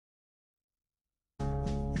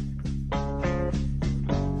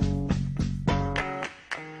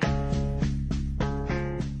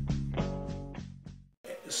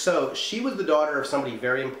So she was the daughter of somebody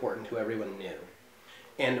very important who everyone knew.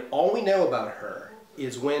 And all we know about her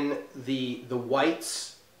is when the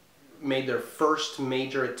whites made their first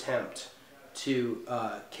major attempt to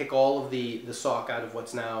kick all of the Sauk out of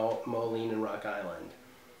what's now Moline and Rock Island.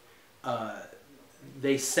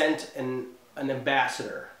 They sent an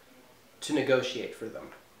ambassador to negotiate for them.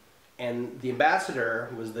 And the ambassador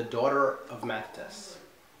was the daughter of Matthis.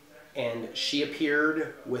 And she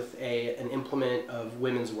appeared with an implement of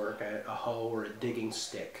women's work, a hoe or a digging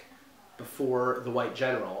stick, before the white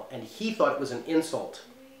general. And he thought it was an insult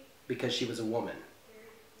because she was a woman.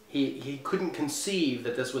 He couldn't conceive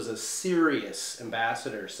that this was a serious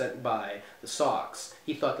ambassador sent by the Sauks.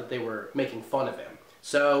 He thought that they were making fun of him.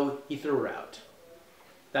 So he threw her out.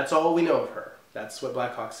 That's all we know of her. That's what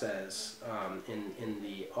Black Hawk says in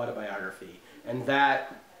the autobiography. And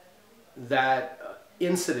that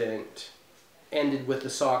incident ended with the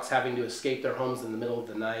Sauks having to escape their homes in the middle of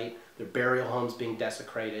the night, their burial homes being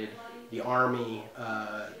desecrated, the army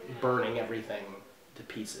burning everything to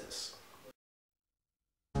pieces.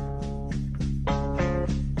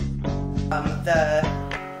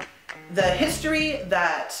 The history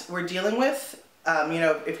that we're dealing with, you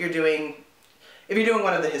know, if you're doing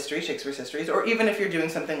one of the Shakespeare's histories, or even if you're doing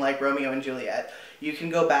something like Romeo and Juliet, you can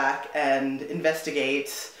go back and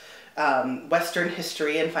investigate Western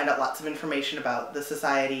history and find out lots of information about the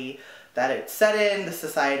society that it's set in, the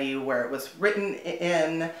society where it was written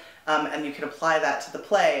in, and you can apply that to the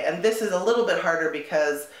play. And this is a little bit harder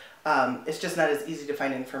because it's just not as easy to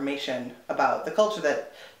find information about the culture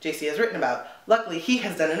that JC has written about. Luckily, he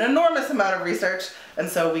has done an enormous amount of research, and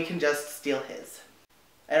so we can just steal his.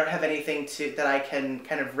 I don't have anything that I can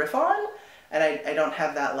kind of riff on, and I don't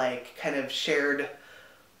have that like kind of shared,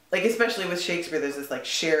 like especially with Shakespeare, there's this like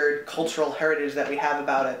shared cultural heritage that we have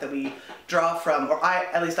about it that we draw from, or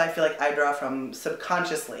at least I feel like I draw from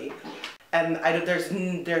subconsciously, and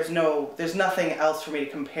there's nothing else for me to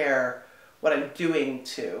compare what I'm doing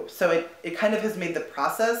to. So it kind of has made the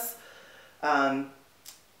process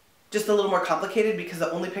just a little more complicated because the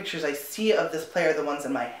only pictures I see of this play are the ones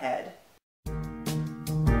in my head.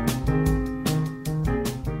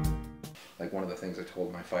 Like one of the things I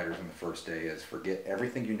told my fighters on the first day is forget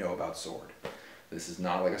everything you know about sword. This is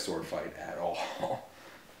not like a sword fight at all.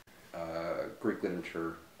 Greek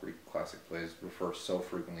literature, Greek classic plays refer so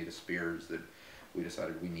frequently to spears that we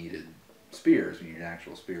decided we needed spears, we needed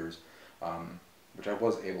actual spears. Which I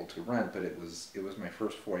was able to rent, but it was my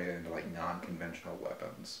first foray into like non-conventional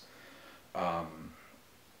weapons.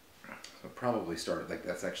 So it probably started like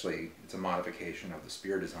it's a modification of the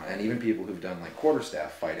spear design. And even people who've done like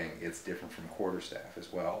quarterstaff fighting, it's different from quarterstaff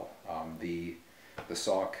as well. The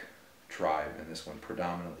Sauk tribe in this one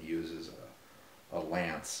predominantly uses a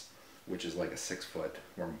lance, which is like a 6-foot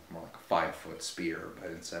or more like a 5-foot spear,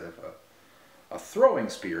 but instead of a throwing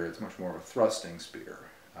spear, it's much more of a thrusting spear.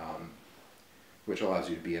 Which allows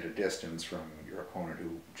you to be at a distance from your opponent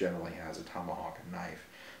who generally has a tomahawk and knife.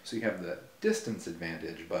 So you have the distance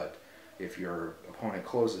advantage, but if your opponent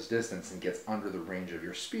closes distance and gets under the range of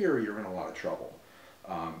your spear, you're in a lot of trouble.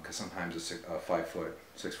 Because sometimes a 5-foot,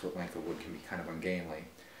 6-foot length of wood can be kind of ungainly.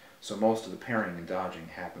 So most of the parrying and dodging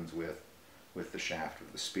happens with the shaft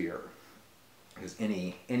of the spear. Because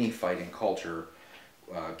any fighting culture,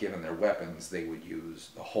 given their weapons, they would use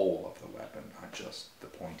the whole of the weapon, not just the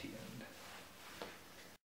pointy end.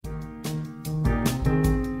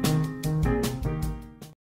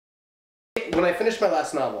 When I finished my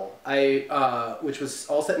last novel, which was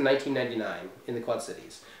all set in 1999 in the Quad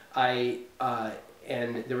Cities, and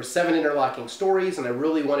there were 7 interlocking stories, and I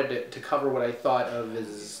really wanted to cover what I thought of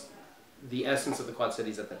as the essence of the Quad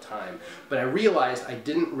Cities at the time. But I realized I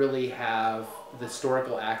didn't really have the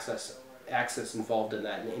historical axis involved in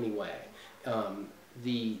that in any way.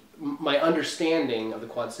 My understanding of the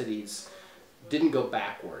Quad Cities didn't go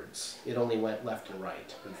backwards. It only went left and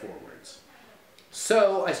right and forwards.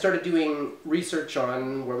 So I started doing research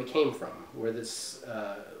on where we came from, where this,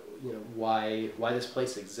 why this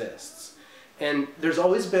place exists. And there's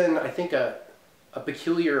always been, I think, a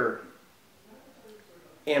peculiar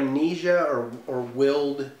amnesia or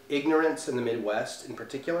willed ignorance in the Midwest in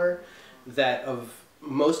particular, that of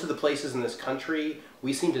most of the places in this country,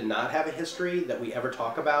 we seem to not have a history that we ever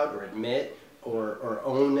talk about or admit or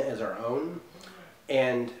own as our own.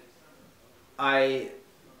 And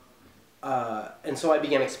so I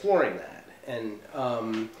began exploring that, and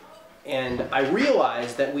I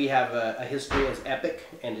realized that we have a history as epic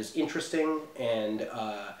and as interesting and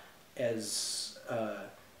as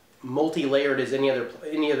multi-layered as any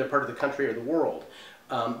other part of the country or the world,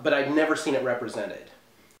 but I'd never seen it represented.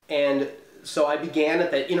 And so I began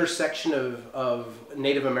at that intersection of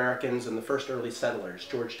Native Americans and the first early settlers,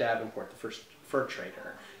 George Davenport, the first fur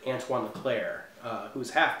trader, Antoine Leclerc,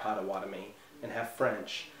 who's half Potawatomi and half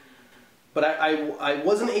French. But I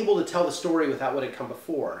wasn't able to tell the story without what had come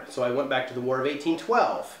before, so I went back to the War of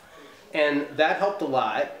 1812. And that helped a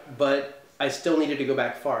lot, but I still needed to go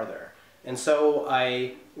back farther. And so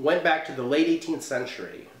I went back to the late 18th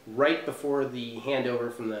century, right before the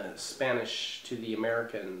handover from the Spanish to the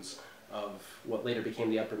Americans of what later became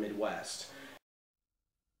the Upper Midwest.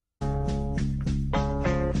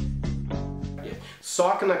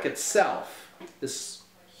 Saukenuk itself, this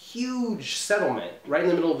huge settlement right in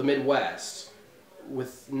the middle of the Midwest,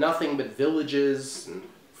 with nothing but villages and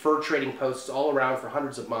fur trading posts all around for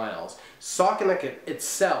hundreds of miles. Saukenuk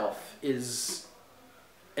itself is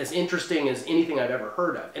as interesting as anything I've ever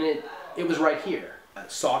heard of, and it was right here.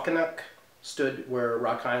 Saukenuk stood where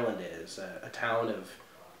Rock Island is, a town of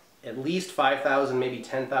at least 5,000, maybe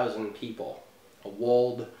 10,000 people. A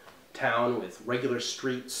walled town with regular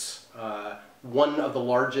streets, one of the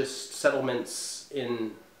largest settlements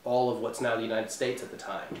in all of what's now the United States at the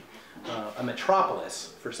time. A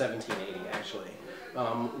metropolis for 1780, actually,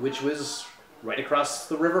 which was right across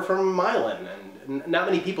the river from Milan, and not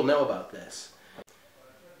many people know about this.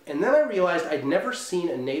 And then I realized I'd never seen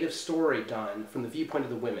a Native story done from the viewpoint of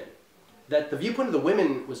the women. That the viewpoint of the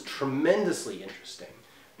women was tremendously interesting,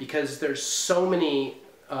 because there's so many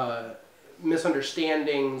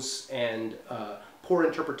misunderstandings and poor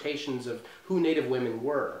interpretations of who Native women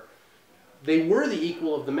were. They were the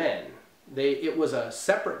equal of the men. It was a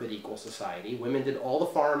separate but equal society. Women did all the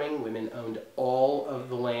farming, women owned all of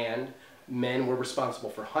the land, men were responsible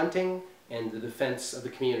for hunting and the defense of the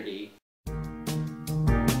community.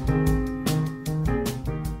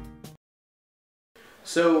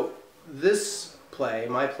 So this play,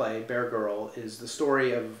 my play, Bear Girl, is the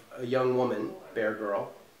story of a young woman, Bear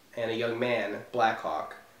Girl, and a young man, Black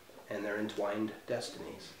Hawk, and their entwined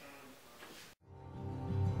destinies.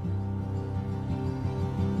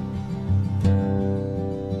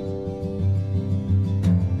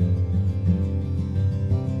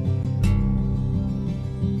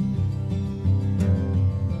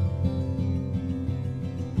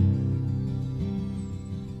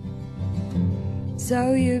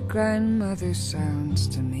 So your grandmother sounds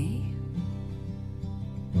to me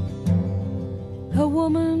a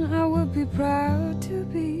woman I would be proud to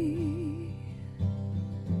be.